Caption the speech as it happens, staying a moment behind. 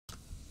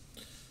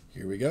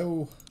Here we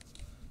go.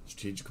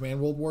 Strategic Command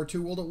World War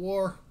II, World at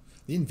War.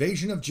 The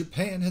invasion of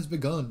Japan has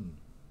begun.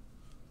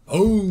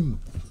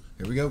 Boom!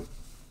 Here we go.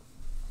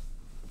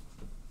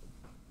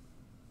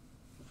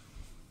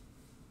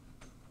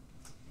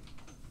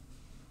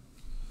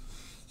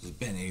 This has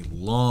been a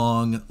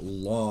long,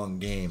 long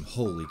game.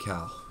 Holy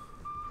cow.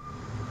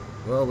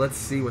 Well, let's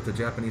see what the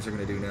Japanese are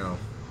going to do now.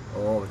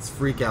 Oh, it's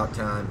freak out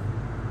time.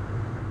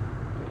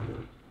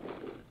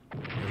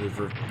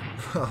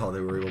 Oh, they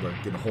were able to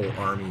get a whole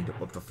army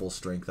up to full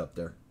strength up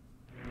there.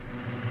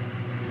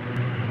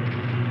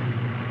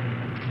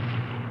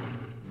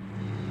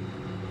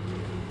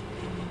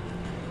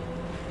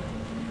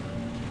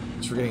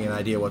 Just for getting an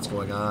idea what's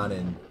going on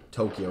in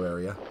Tokyo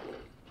area.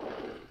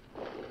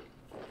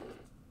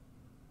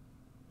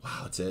 Wow,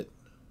 that's it.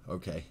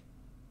 Okay.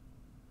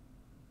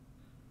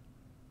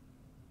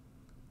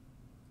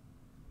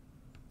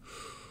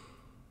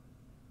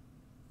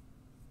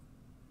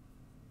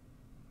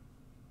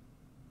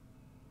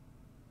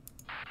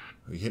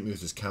 He hit me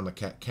with his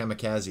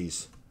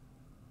kamikazes.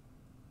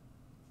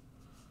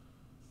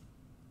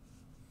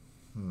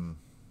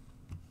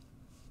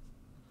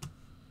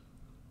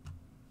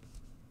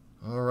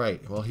 All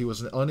right. Well, he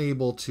was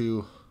unable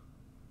to.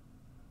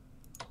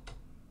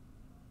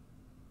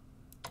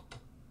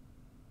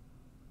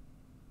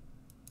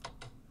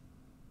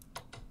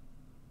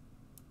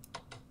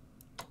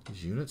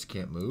 These units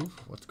can't move.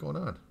 What's going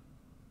on?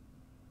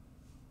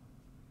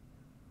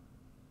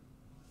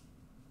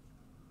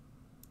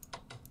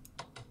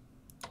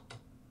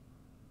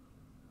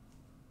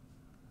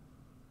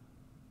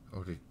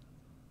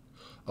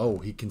 Oh,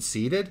 he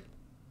conceded?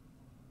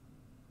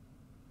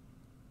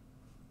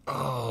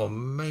 Oh,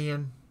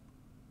 man.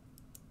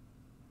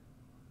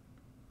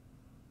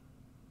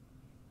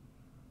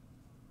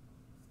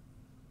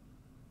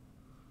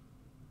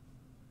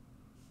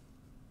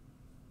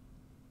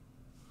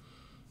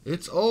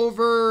 It's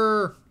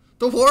over.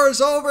 The war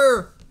is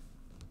over.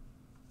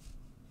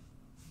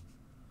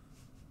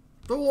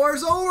 The war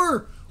is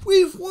over.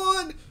 We've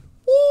won.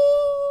 Woo!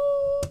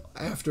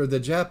 After the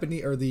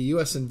Japanese or the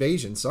U.S.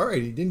 invasion.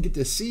 Sorry, you didn't get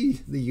to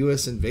see the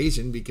U.S.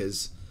 invasion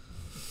because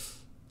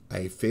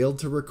I failed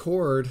to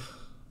record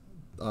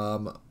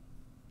that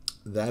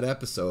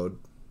episode.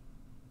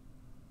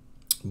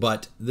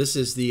 But this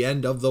is the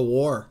end of the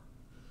war.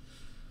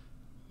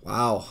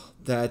 Wow,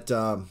 that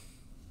the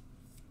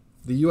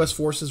U.S.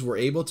 forces were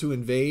able to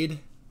invade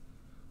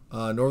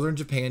northern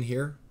Japan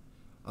here.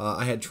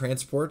 I had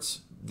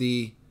transports.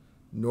 The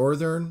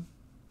northern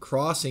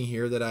crossing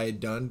here that I had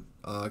done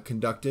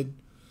conducted,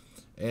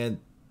 and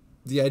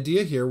the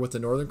idea here with the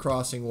northern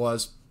crossing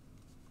was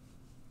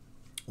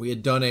we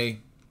had done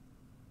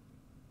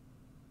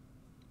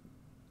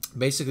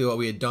basically what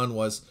we had done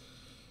was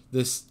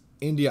this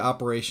India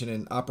operation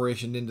and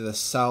operation into the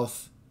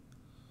southwest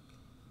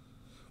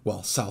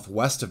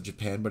of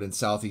Japan, but in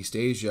Southeast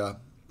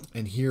Asia,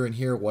 and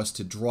here was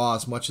to draw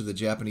as much of the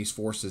Japanese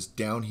forces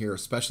down here,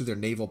 especially their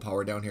naval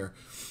power down here,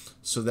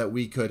 so that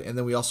we could, and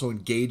then we also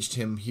engaged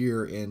him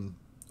here in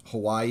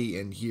Hawaii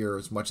and here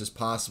as much as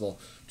possible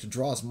to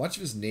draw as much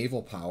of his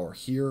naval power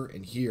here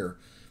and here.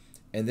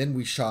 And then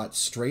we shot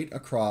straight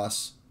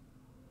across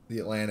the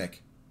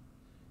Atlantic.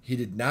 He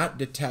did not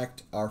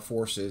detect our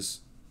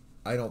forces,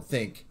 I don't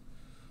think.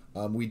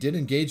 We did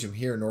engage him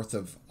here north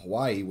of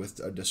Hawaii with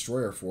a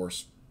destroyer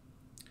force.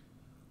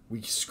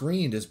 We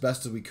screened as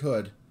best as we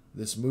could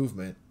this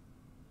movement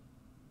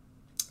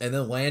and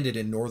then landed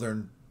in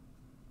northern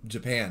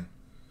Japan.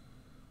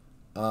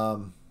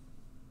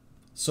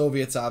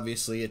 Soviets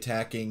obviously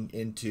attacking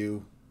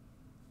into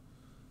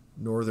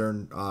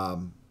northern.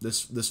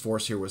 This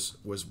force here was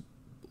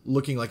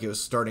looking like it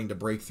was starting to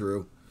break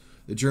through.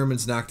 The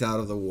Germans knocked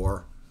out of the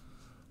war.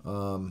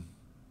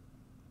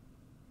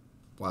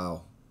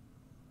 Wow,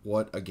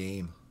 what a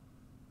game!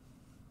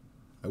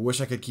 I wish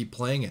I could keep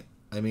playing it.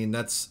 I mean,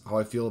 that's how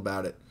I feel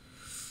about it.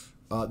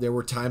 There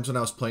were times when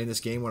I was playing this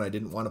game when I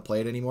didn't want to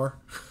play it anymore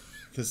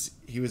because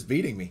he was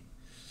beating me,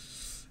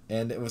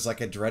 and it was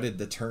like I dreaded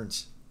the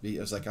turns. It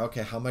was like,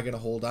 okay, how am I going to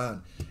hold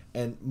on?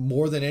 And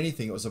more than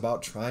anything, it was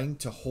about trying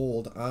to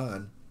hold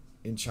on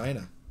in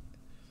China.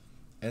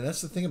 And that's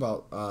the thing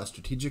about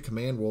Strategic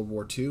Command World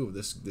War II.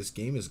 This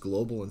game is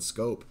global in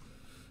scope.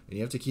 And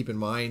you have to keep in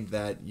mind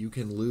that you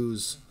can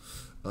lose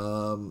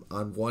on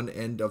one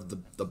end of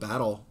the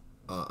battle,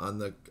 on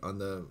the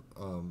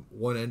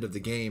one end of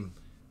the game,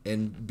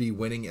 and be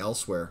winning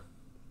elsewhere.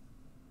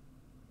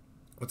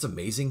 What's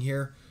amazing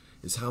here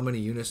is how many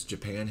units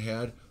Japan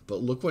had.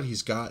 But look what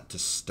he's got to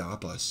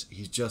stop us.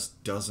 He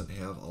just doesn't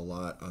have a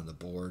lot on the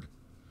board.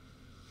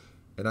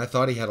 And I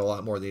thought he had a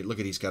lot more. Look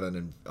at, he's got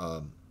an.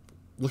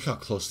 Look how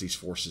close these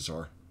forces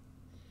are.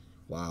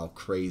 Wow,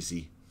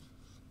 crazy.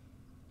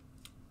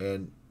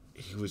 And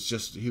he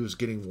was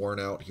getting worn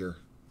out here.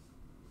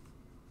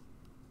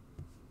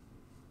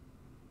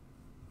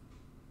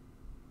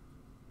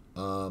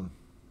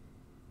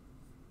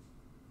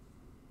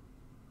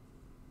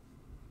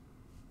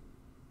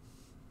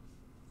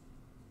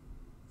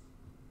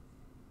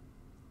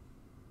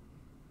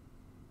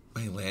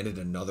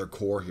 landed another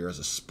corps here as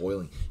a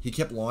spoiling. He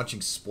kept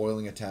launching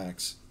spoiling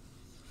attacks.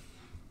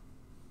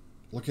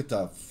 Look at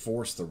the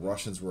force the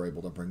Russians were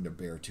able to bring to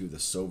bear to the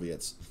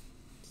Soviets.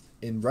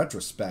 In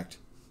retrospect,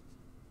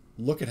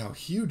 look at how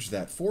huge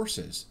that force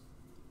is.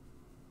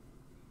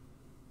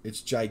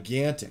 It's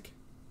gigantic.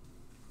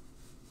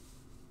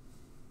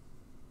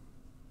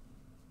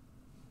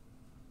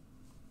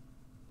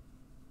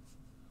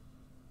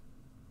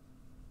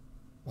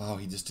 Wow,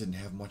 he just didn't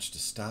have much to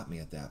stop me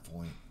at that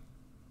point.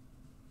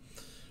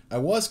 I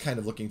was kind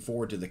of looking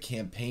forward to the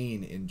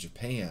campaign in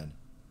Japan.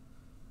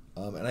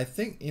 And I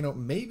think, you know,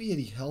 maybe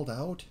he held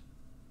out.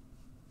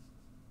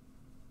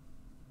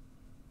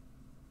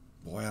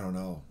 Boy, I don't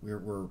know.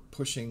 We're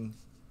pushing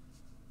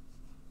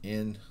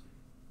in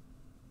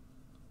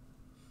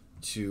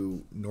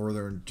to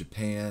northern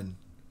Japan.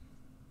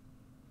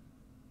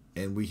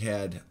 And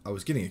I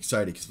was getting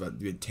excited because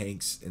we had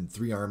tanks and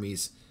 3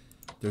 armies.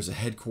 There's a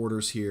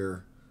headquarters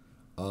here.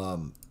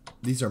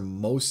 These are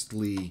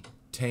mostly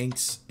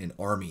tanks and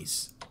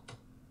armies.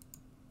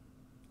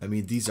 I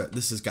mean,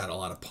 this has got a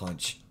lot of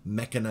punch.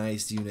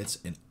 Mechanized units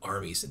and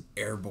armies and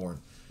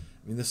airborne.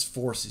 I mean, this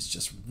force is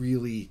just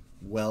really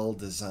well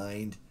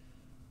designed.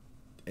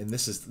 And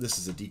this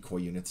is a decoy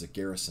unit. It's a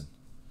garrison.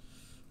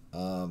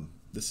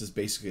 This is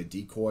basically a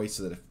decoy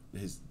so that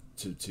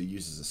to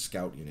use as a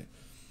scout unit.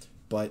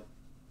 But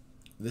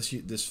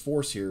this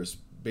force here is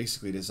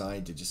basically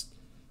designed to just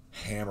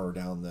hammer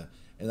down the.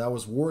 And I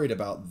was worried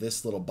about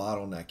this little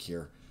bottleneck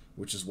here,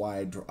 which is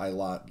why I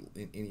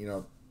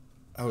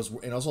was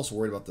also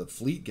worried about the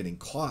fleet getting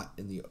caught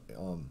in the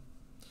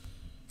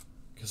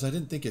because I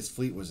didn't think his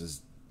fleet was as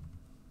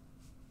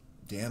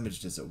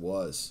damaged as it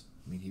was.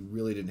 I mean, he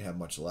really didn't have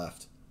much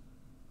left.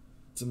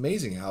 It's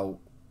amazing how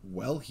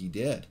well he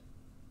did.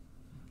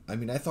 I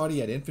mean, I thought he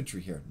had infantry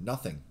here.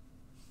 Nothing.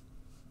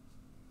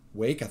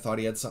 Wake, I thought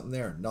he had something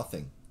there.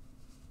 Nothing.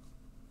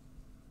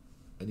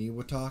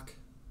 Eniwetok?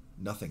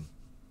 Nothing.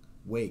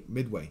 Wake,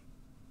 Midway?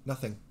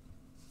 Nothing.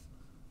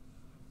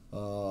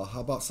 How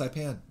about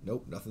Saipan?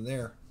 Nope, nothing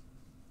there.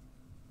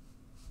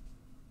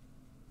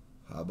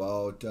 How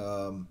about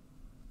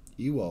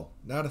Iwo?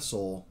 Not a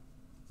soul.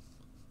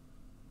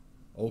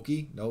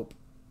 Oki? Nope.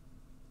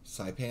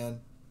 Saipan?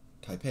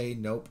 Taipei?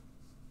 Nope.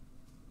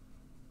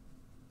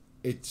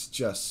 It's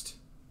just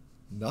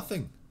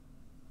nothing.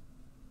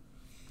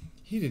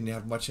 He didn't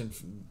have much in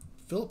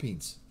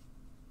Philippines.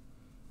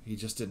 He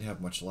just didn't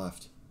have much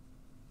left.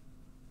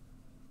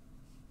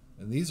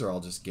 And these are all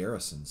just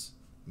garrisons.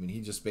 I mean,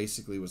 he just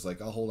basically was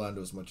like, I'll hold on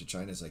to as much of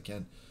China as I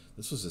can.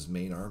 This was his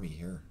main army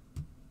here.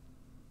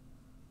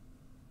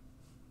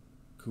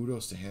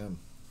 Kudos to him.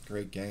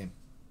 Great game.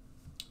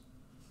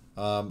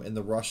 And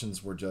the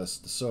Russians were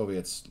just, the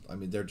Soviets, I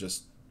mean, they're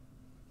just,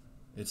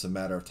 it's a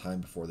matter of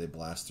time before they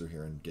blast through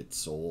here and get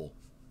Seoul.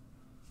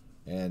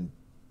 And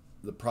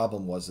the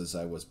problem was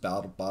I was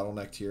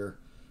bottlenecked here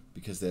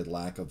because they had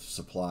lack of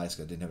supplies.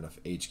 I didn't have enough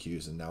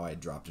HQs, and now I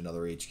had dropped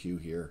another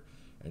HQ here,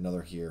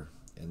 another here,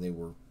 and they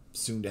were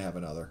soon to have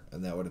another,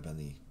 and that would have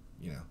been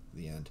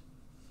the end.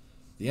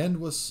 The end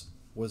was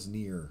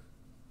near.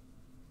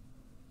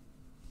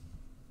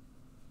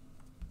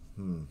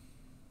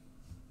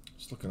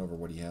 Just looking over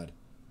what he had.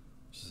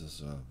 This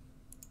is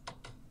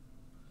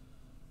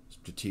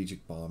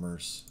strategic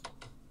bombers,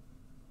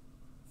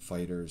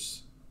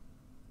 fighters.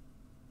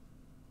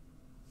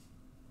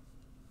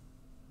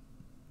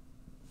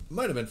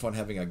 Might have been fun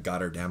having a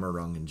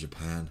Gotterdammerung in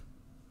Japan.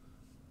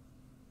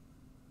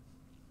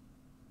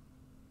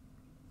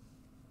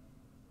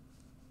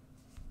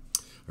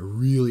 I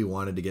really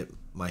wanted to get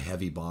my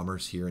heavy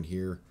bombers here and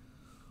here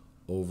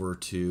over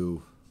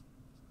to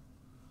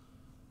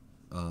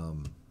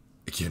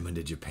get them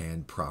into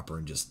Japan proper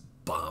and just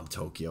bomb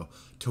Tokyo.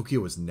 Tokyo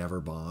was never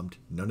bombed.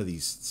 None of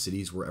these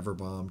cities were ever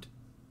bombed.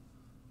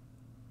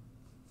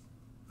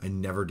 I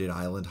never did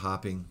island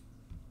hopping.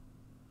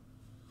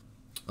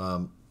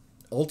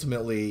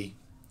 Ultimately,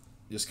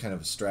 just kind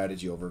of a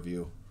strategy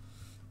overview.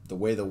 The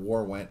way the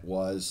war went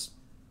was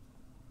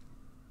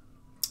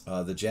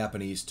the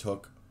Japanese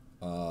took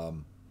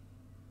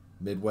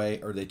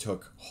Midway, or they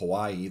took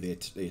Hawaii.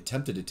 They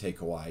attempted to take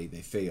Hawaii.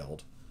 They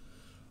failed.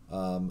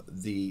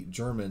 The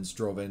Germans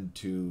drove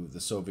into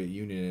the Soviet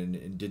Union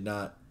and did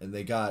not, and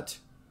they got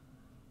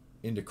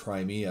into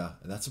Crimea,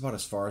 and that's about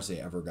as far as they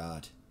ever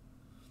got.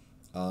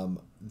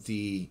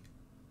 The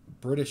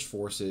British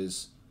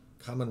forces,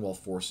 Commonwealth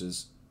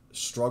forces,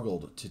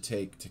 struggled to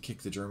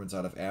kick the Germans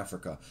out of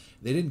Africa.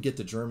 They didn't get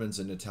the Germans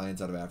and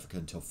Italians out of Africa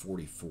until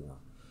 1944.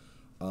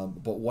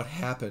 But what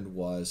happened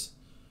was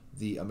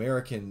the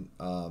American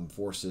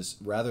forces,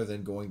 rather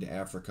than going to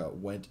Africa,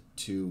 went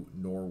to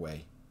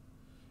Norway.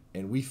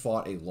 And we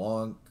fought a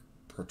long,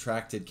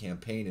 protracted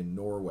campaign in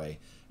Norway,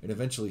 and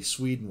eventually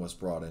Sweden was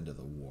brought into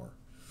the war.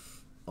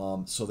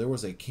 So there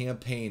was a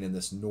campaign in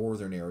this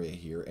northern area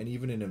here, and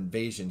even an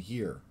invasion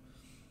here.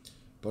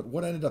 But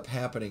what ended up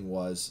happening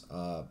was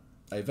I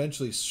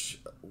eventually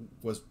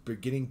was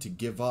beginning to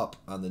give up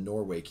on the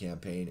Norway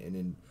campaign, and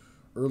in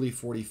early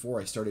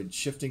 1944 I started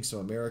shifting some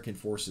American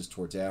forces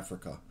towards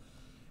Africa.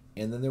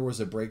 And then there was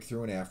a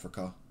breakthrough in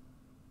Africa.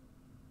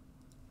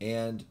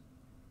 And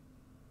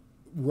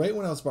right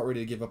when I was about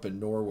ready to give up in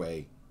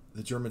Norway,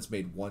 the Germans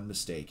made one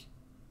mistake.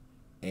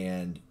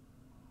 And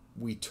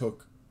we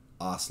took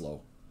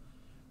Oslo.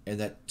 And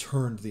that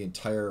turned the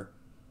entire...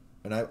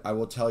 And I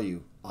will tell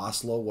you,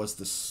 Oslo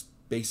was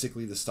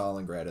basically the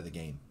Stalingrad of the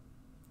game.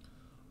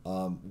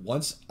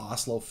 Once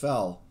Oslo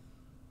fell,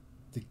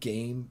 the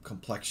game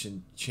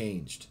complexion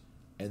changed.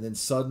 And then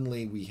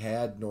suddenly we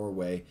had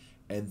Norway.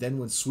 And then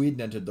when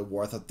Sweden entered the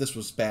war, I thought this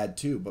was bad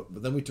too.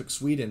 But then we took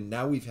Sweden. And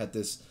now we've had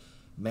this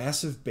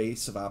massive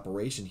base of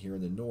operation here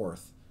in the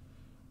north,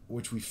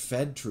 which we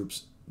fed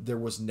troops. There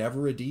was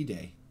never a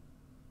D-Day.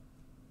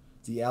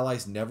 The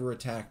Allies never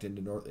attacked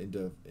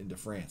into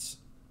France.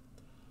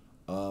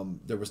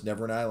 There was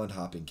never an island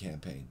hopping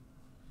campaign.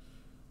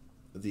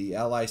 The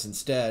Allies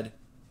instead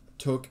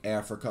took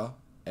Africa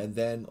and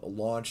then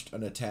launched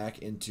an attack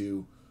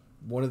into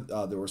one of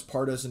there was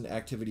partisan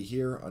activity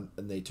here,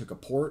 and they took a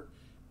port,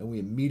 and we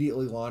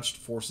immediately launched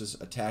forces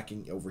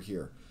attacking over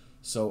here.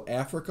 So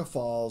Africa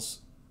falls.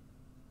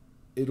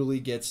 Italy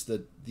gets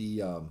the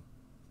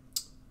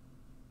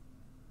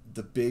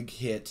big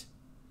hit,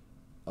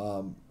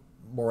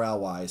 morale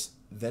wise.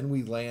 Then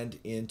we land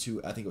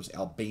into, I think it was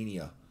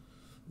Albania.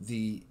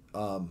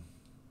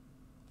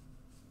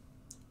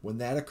 When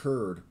that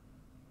occurred,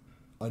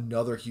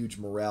 another huge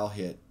morale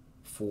hit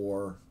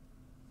for...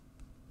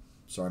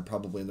 Sorry, I'm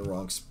probably in the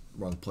wrong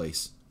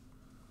place.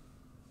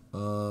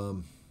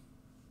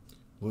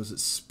 Was it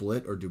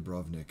Split or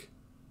Dubrovnik?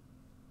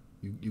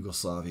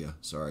 Yugoslavia,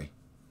 sorry.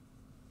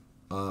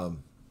 Well,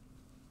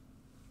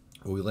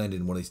 we landed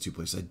in one of these two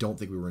places. I don't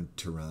think we were in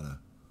Tirana.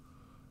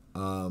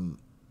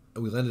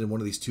 We landed in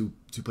one of these two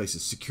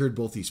places, secured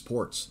both these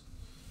ports,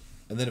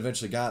 and then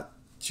eventually got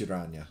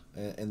Tirana,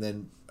 and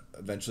then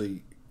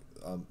eventually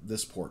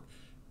this port.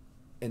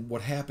 And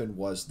what happened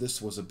was this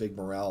was a big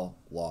morale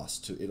loss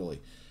to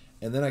Italy.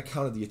 And then I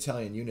counted the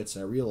Italian units,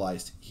 and I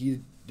realized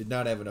he did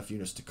not have enough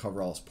units to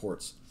cover all his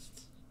ports.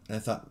 And I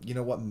thought, you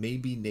know what,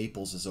 maybe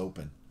Naples is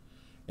open.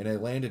 And I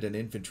landed an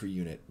infantry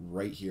unit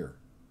right here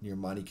near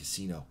Monte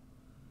Cassino.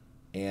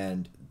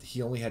 And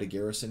he only had a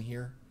garrison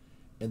here.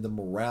 And the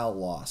morale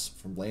loss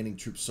from landing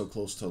troops so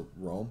close to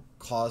Rome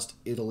caused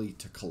Italy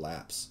to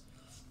collapse.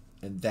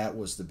 And that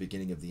was the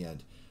beginning of the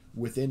end.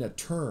 Within a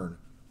turn,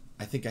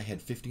 I think I had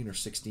 15 or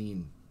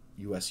 16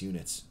 U.S.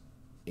 units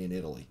in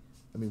Italy.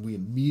 I mean, we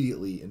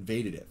immediately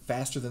invaded it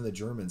faster than the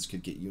Germans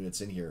could get units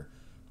in here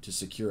to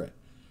secure it.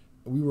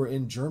 We were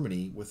in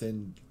Germany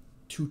within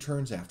 2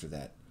 turns after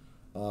that,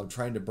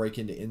 trying to break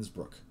into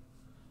Innsbruck.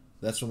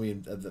 That's when we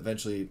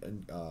eventually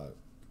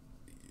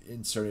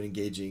started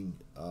engaging,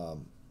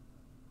 and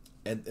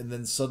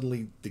then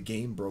suddenly the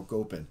game broke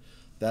open.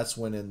 That's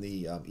when in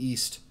the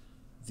east,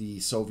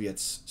 the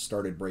Soviets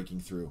started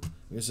breaking through.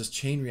 There's this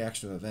chain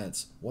reaction of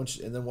events. Once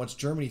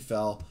Germany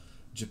fell,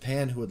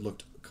 Japan, who had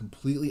looked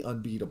completely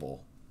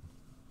unbeatable,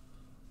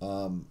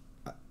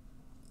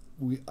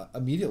 we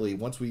immediately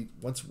once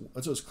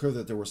it was clear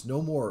that there was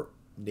no more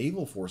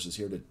naval forces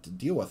here to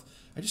deal with,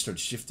 I just started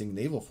shifting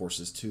naval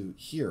forces to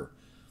here,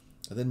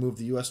 and then moved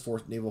the U.S.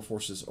 naval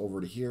forces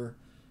over to here.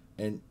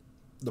 And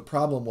the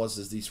problem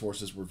was these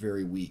forces were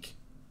very weak,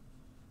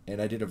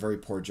 and I did a very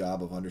poor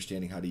job of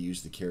understanding how to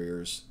use the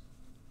carriers,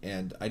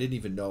 and I didn't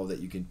even know that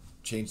you can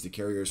change the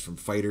carriers from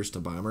fighters to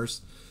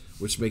bombers,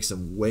 which makes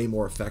them way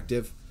more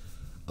effective.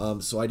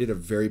 So I did a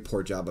very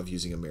poor job of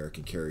using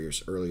American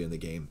carriers early in the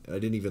game. And I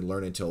didn't even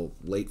learn until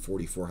late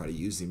 44 how to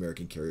use the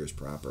American carriers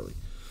properly.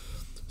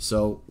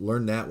 So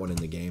learn that one in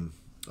the game.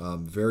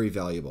 Very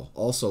valuable.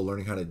 Also,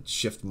 learning how to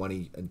shift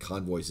money and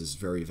convoys is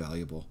very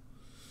valuable.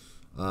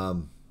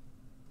 But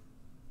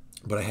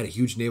I had a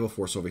huge naval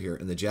force over here,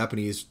 and the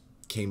Japanese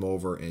came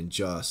over and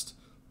just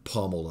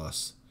pummeled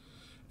us.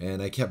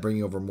 And I kept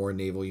bringing over more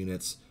naval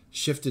units,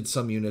 shifted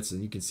some units,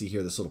 and you can see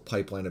here this little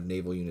pipeline of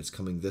naval units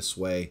coming this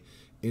way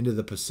into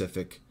the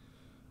Pacific,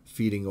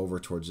 feeding over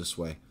towards this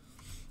way.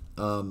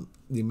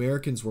 The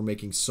Americans were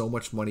making so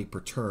much money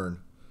per turn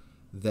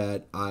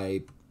that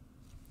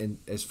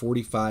as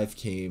 45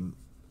 came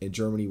and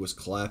Germany was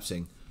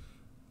collapsing,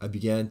 I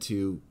began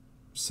to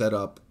set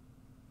up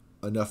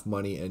enough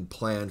money and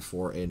plan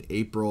for an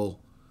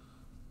April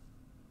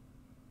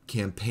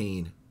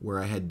campaign where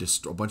I had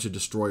a bunch of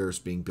destroyers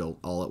being built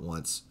all at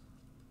once.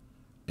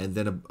 And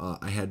then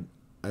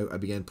I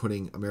began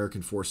putting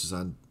American forces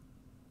on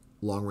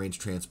long-range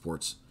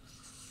transports,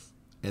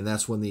 and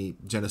that's when the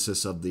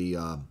genesis of the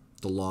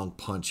long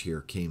punch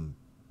here came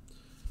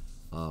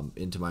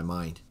into my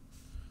mind.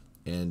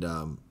 And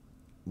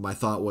my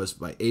thought was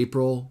by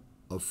April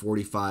of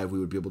 45 we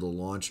would be able to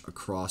launch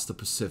across the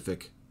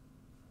Pacific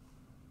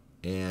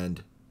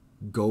and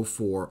go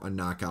for a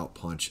knockout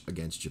punch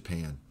against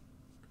Japan.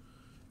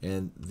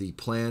 And the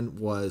plan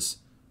was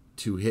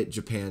to hit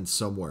Japan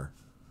somewhere.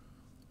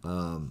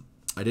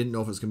 I didn't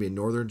know if it was going to be in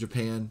northern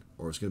Japan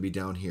or it was going to be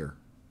down here,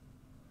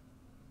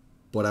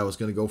 but I was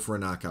going to go for a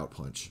knockout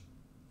punch.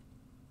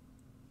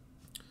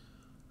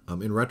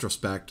 In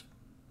retrospect,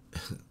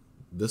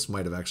 this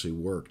might have actually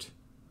worked.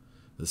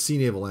 The sea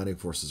naval landing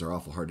forces are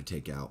awful hard to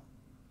take out.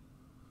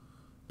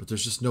 But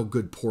there's just no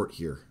good port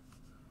here.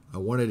 I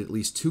wanted at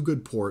least 2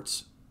 good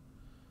ports.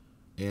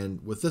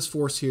 And with this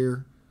force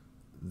here,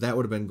 that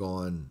would have been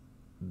gone.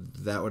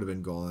 That would have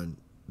been gone.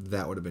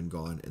 That would have been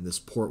gone. And this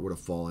port would have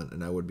fallen.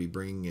 And I would be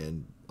bringing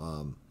in,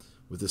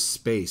 with this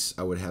space,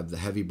 I would have the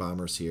heavy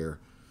bombers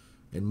here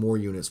and more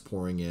units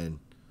pouring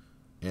in.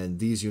 And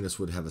these units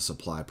would have a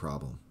supply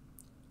problem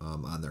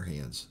on their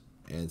hands.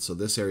 And so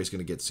this area is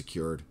going to get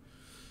secured.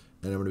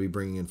 And I'm going to be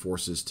bringing in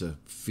forces to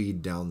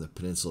feed down the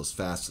peninsula as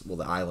fast, well,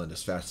 the island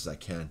as fast as I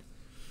can.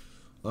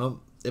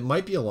 It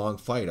might be a long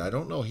fight. I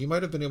don't know. He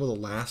might have been able to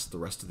last the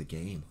rest of the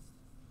game.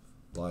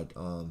 But,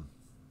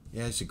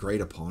 yeah, he's a great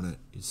opponent.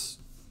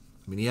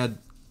 I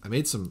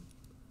made some,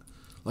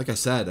 like I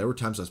said, there were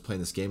times I was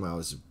playing this game I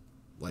was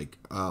like,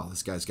 oh,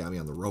 this guy's got me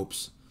on the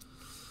ropes.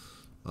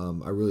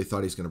 I really thought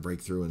he was going to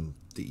break through in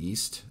the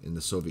East, in the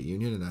Soviet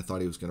Union, and I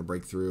thought he was going to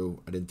break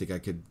through. I didn't think I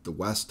could. The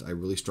West, I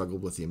really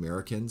struggled with the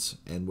Americans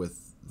and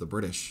with the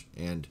British.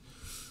 And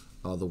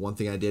the one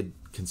thing I did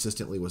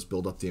consistently was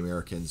build up the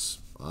Americans.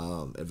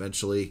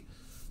 Eventually,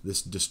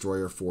 this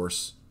destroyer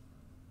force,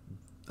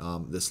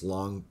 this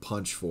long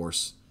punch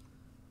force,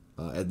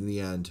 in the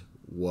end,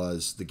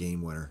 was the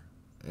game winner.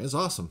 It was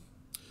awesome.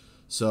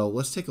 So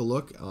let's take a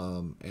look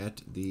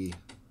at the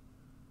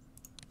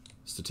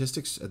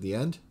statistics at the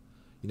end.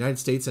 United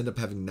States end up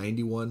having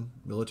 91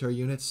 military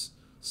units,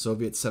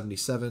 Soviet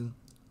 77,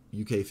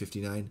 UK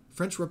 59,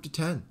 French were up to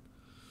 10,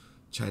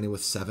 China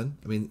with 7.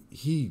 I mean,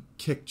 he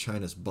kicked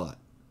China's butt.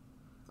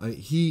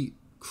 He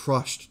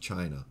crushed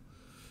China.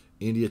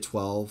 India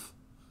 12,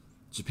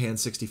 Japan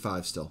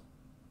 65 still.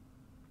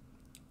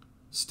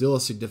 Still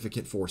a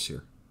significant force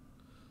here.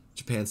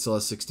 Japan still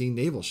has 16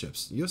 naval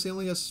ships. USA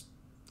only has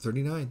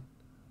 39.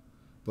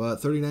 But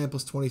 39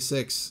 plus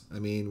 26, I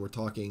mean, we're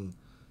talking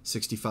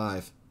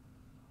 65.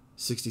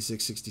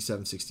 66,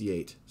 67,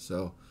 68.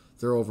 So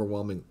they're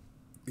overwhelmingly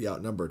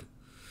outnumbered.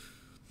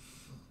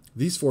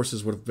 These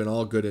forces would have been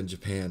all good in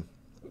Japan.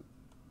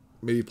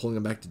 Maybe pulling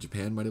them back to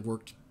Japan might have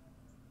worked.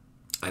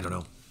 I don't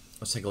know.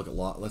 Let's take a look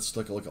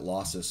at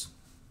losses.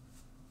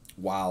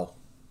 Wow.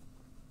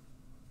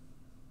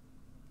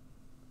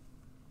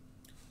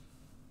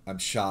 I'm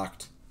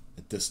shocked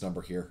at this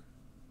number here.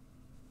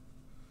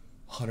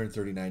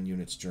 139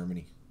 units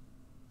Germany.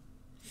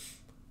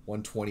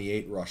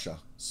 128 Russia.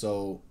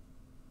 So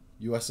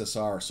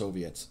USSR,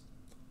 Soviets.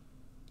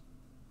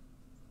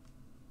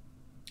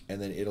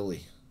 And then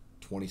Italy,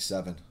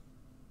 27.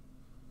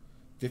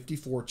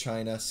 54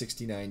 China,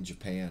 69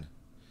 Japan.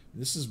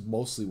 This is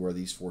mostly where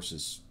these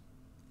forces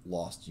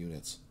lost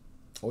units.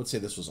 I would say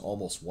this was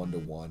almost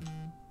 1-to-1.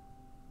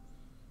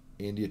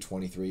 India,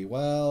 23.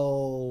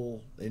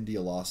 Well,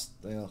 India lost.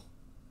 Well,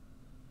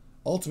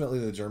 ultimately,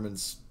 the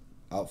Germans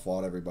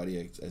outfought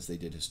everybody as they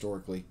did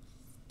historically.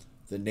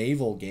 The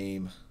naval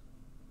game,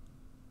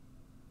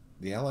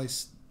 the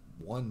Allies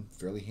won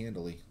fairly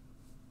handily.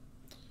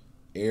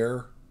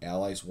 Air,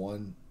 Allies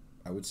won,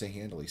 I would say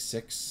handily.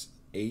 6,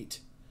 8,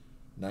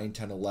 9,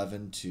 10,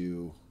 11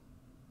 to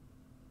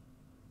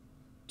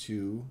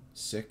 2,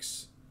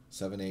 6,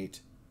 7,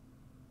 8,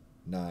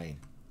 9.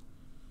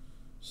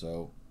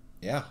 So,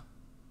 yeah.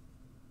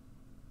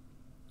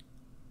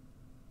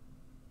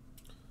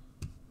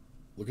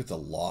 Look at the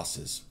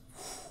losses.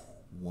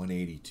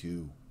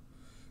 182.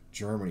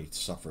 Germany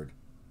suffered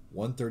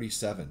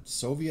 137.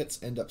 Soviets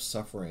end up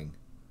suffering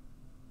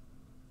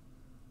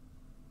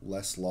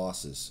less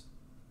losses.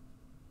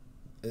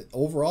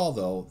 Overall,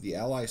 though, the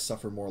Allies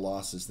suffer more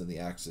losses than the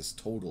Axis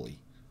totally.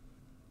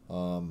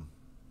 You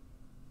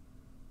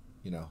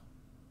know,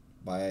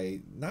 by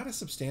not a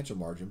substantial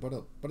margin, but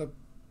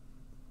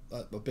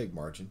a big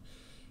margin.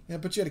 Yeah,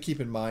 but you got to keep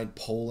in mind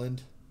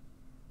Poland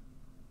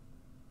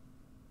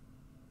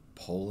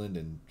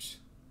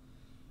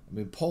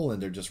and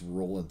Poland, they're just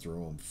rolling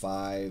through them.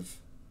 5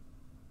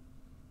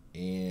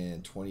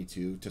 and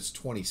 22, just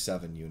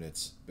 27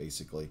 units,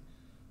 basically.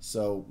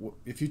 So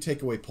if you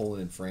take away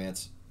Poland and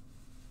France,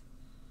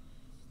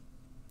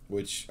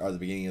 which are the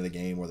beginning of the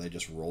game where they're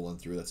just rolling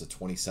through, that's a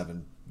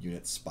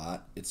 27-unit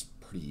spot. It's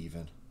pretty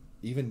even.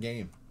 Even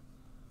game.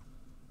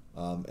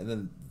 And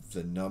then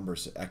the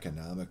numbers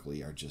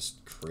economically are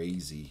just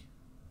crazy.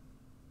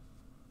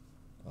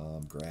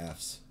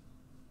 Graphs.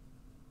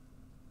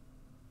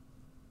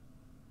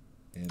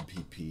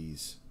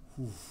 MPPs.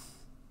 Whew.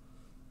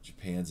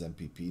 Japan's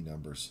MPP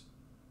numbers.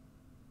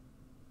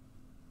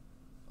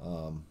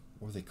 What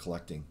are they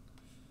collecting?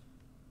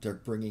 They're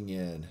bringing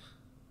in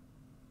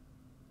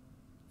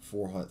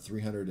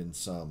 300 and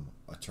some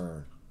a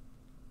turn.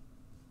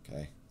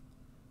 Okay.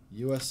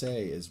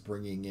 USA is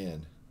bringing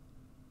in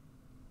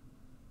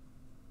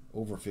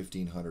over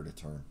 1,500 a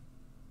turn.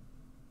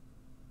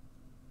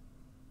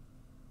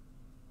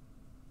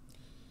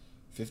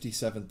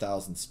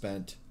 57,000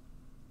 spent.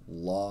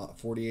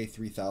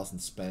 3,000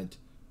 spent,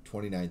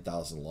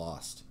 29,000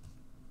 lost.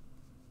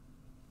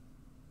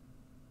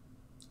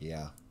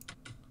 Yeah.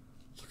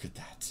 Look at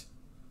that.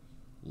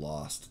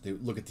 Lost.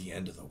 Look at the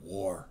end of the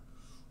war.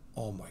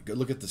 Oh my god,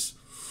 look at this.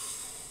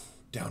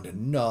 Down to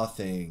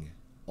nothing.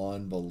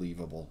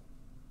 Unbelievable.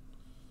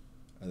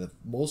 And the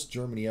most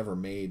Germany ever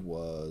made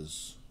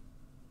was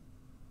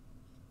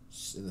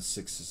in the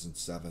 6s and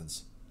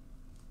 7s.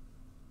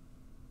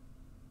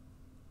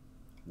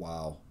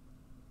 Wow.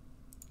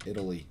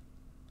 Italy.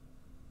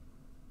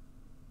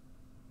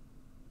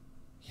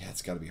 Yeah,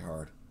 it's got to be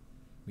hard.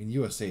 I mean,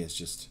 USA is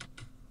just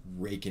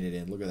raking it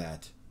in. Look at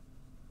that.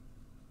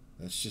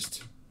 That's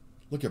just...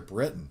 Look at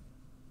Britain.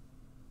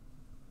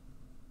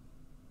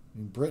 I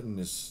mean, Britain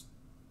is...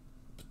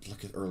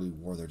 Look at early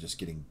war. They're just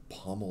getting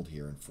pummeled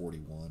here in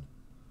 41.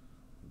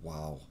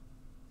 Wow.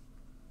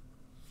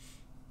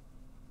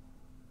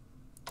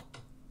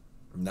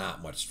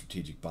 Not much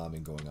strategic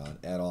bombing going on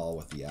at all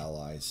with the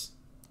Allies.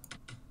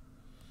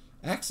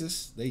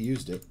 Axis, they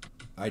used it.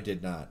 I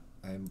did not.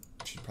 I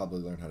should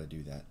probably learn how to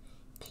do that.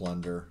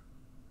 Plunder.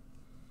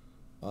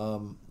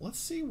 Let's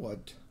see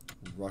what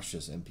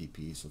Russia's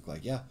MPPs look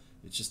like. Yeah,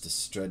 it's just a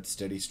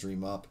steady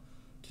stream up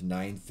to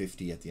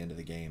 950 at the end of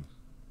the game.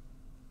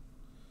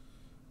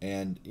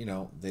 And, you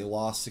know, they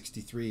lost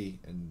 63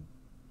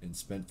 and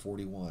spent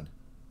 41.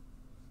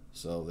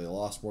 So they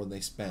lost more than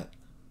they spent.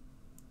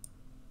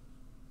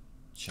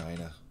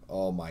 China.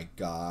 Oh my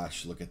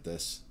gosh, look at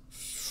this.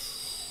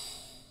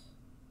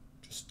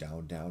 Just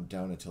down, down,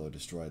 down until they're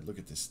destroyed. Look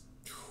at this.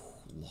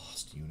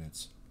 Lost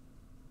units.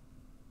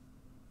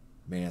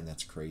 Man,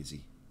 that's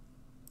crazy.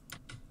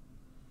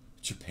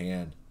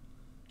 Japan.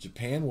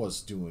 Japan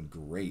was doing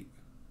great.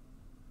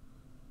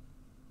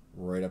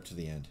 Right up to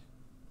the end.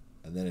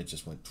 And then it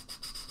just went...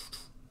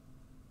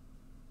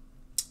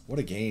 What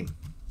a game.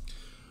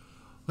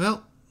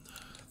 Well,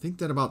 I think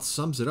that about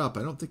sums it up.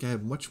 I don't think I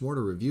have much more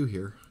to review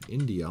here.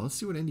 India. Let's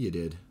see what India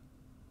did.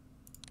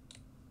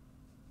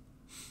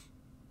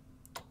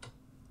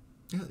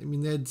 Yeah, I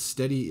mean, they had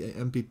steady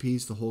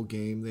MPPs the whole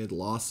game. They had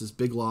losses,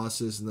 big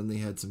losses, and then they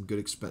had some good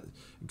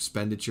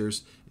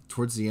expenditures.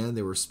 Towards the end,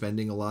 they were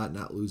spending a lot,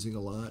 not losing a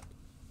lot.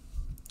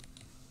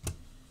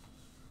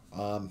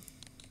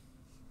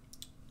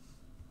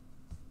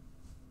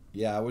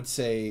 Yeah, I would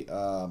say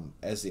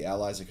as the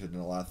Allies, I could have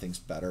done a lot of things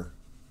better.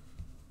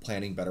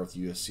 Planning better with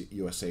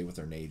USA with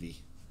their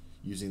Navy.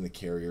 Using the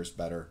carriers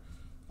better.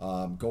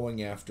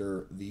 Going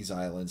after these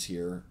islands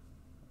here,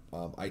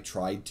 I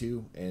tried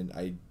to, and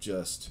I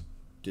just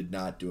did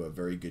not do a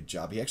very good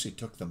job. He actually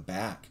took them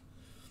back.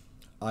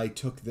 I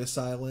took this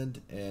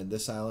island, and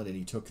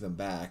he took them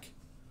back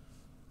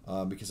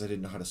because I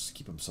didn't know how to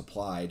keep them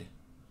supplied.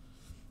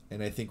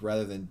 And I think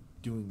rather than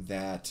doing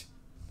that,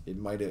 it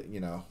might have, you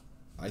know,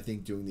 I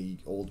think doing the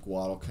old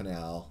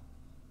Guadalcanal.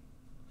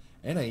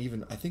 And I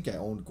think I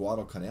owned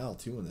Guadalcanal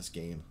too in this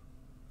game.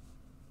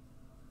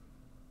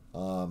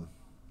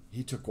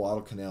 He took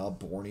Guadalcanal,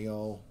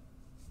 Borneo.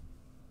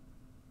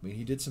 I mean,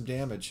 he did some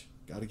damage.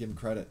 Got to give him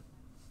credit.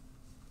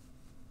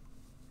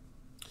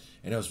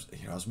 And I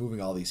was moving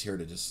all these here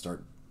to just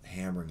start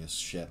hammering his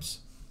ships.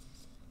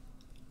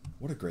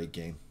 What a great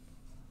game.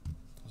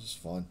 This is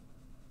fun.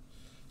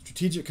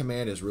 Strategic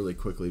Command is really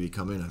quickly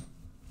becoming an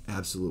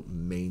absolute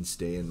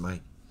mainstay in my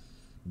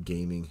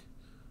gaming.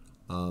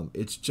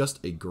 It's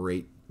just a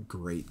great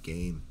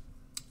game.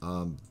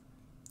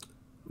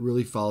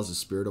 Really follows the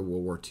spirit of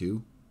World War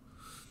II.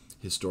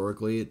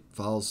 Historically, it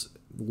follows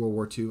World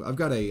War II. I've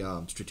got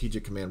a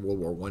Strategic Command World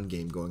War I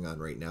game going on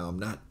right now. I'm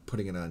not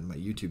putting it on my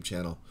YouTube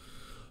channel.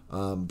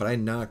 But I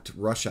knocked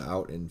Russia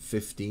out in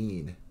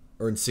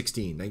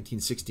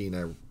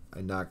 1916.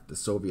 I knocked the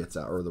Soviets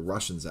out, or the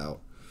Russians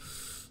out.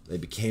 They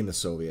became the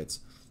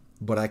Soviets.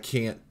 But I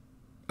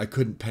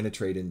couldn't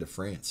penetrate into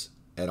France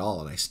at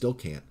all, and I still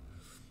can't.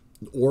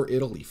 Or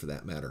Italy, for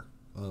that matter.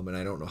 And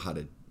I don't know how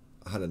to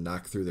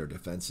knock through their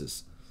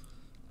defenses.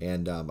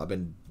 And I've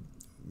been,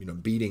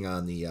 beating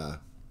on the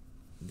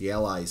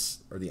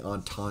Allies, or the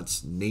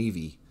Entente's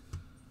navy.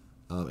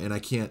 And I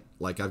can't,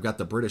 I've got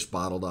the British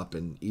bottled up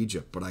in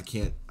Egypt, but I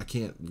can't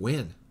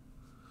win.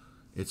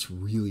 It's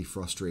really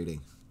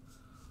frustrating.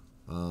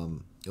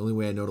 The only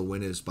way I know to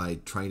win is by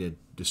trying to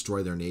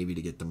destroy their navy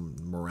to get the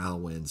morale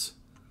wins.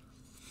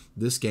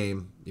 This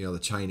game, the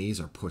Chinese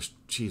are pushed.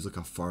 Geez, look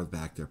how far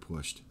back they're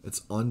pushed.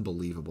 It's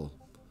unbelievable.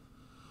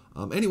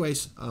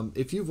 Anyways,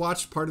 if you've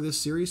watched part of this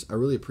series, I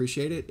really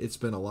appreciate it. It's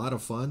been a lot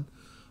of fun.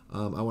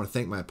 I want to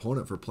thank my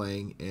opponent for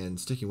playing and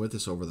sticking with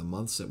us over the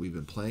months that we've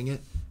been playing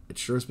it. It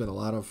sure has been a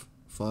lot of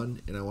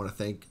fun, and I want to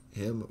thank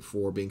him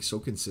for being so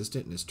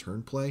consistent in his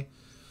turn play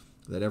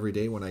that every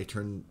day when I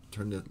turn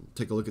to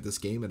take a look at this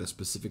game at a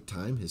specific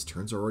time, his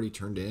turns are already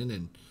turned in,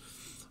 and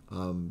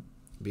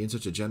being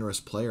such a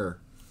generous player,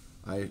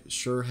 I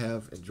sure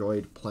have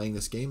enjoyed playing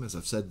this game, as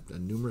I've said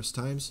numerous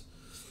times,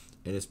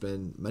 and it's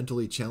been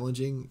mentally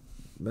challenging,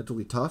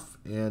 mentally tough,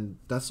 and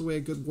that's the way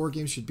a good war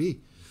game should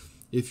be.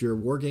 If your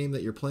war game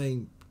that you're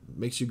playing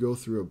makes you go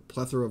through a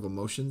plethora of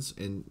emotions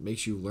and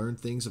makes you learn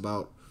things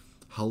about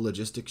how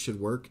logistics should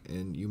work,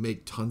 and you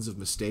make tons of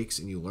mistakes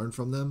and you learn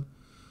from them,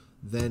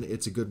 then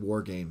it's a good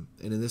war game.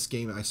 And in this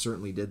game, I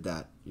certainly did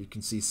that. You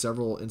can see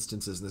several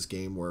instances in this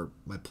game where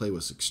my play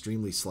was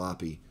extremely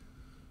sloppy,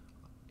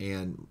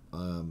 and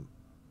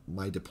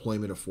my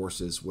deployment of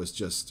forces was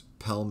just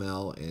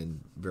pell-mell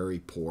and very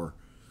poor.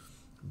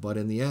 But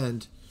in the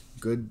end,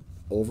 good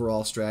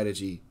overall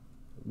strategy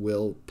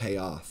will pay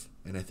off,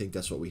 and I think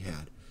that's what we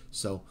had.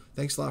 So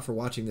thanks a lot for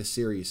watching this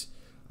series.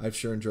 I've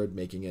sure enjoyed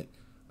making it.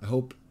 I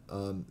hope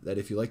that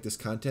if you like this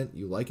content,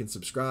 you like and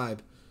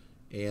subscribe,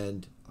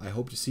 and I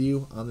hope to see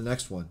you on the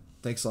next one.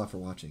 Thanks a lot for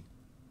watching.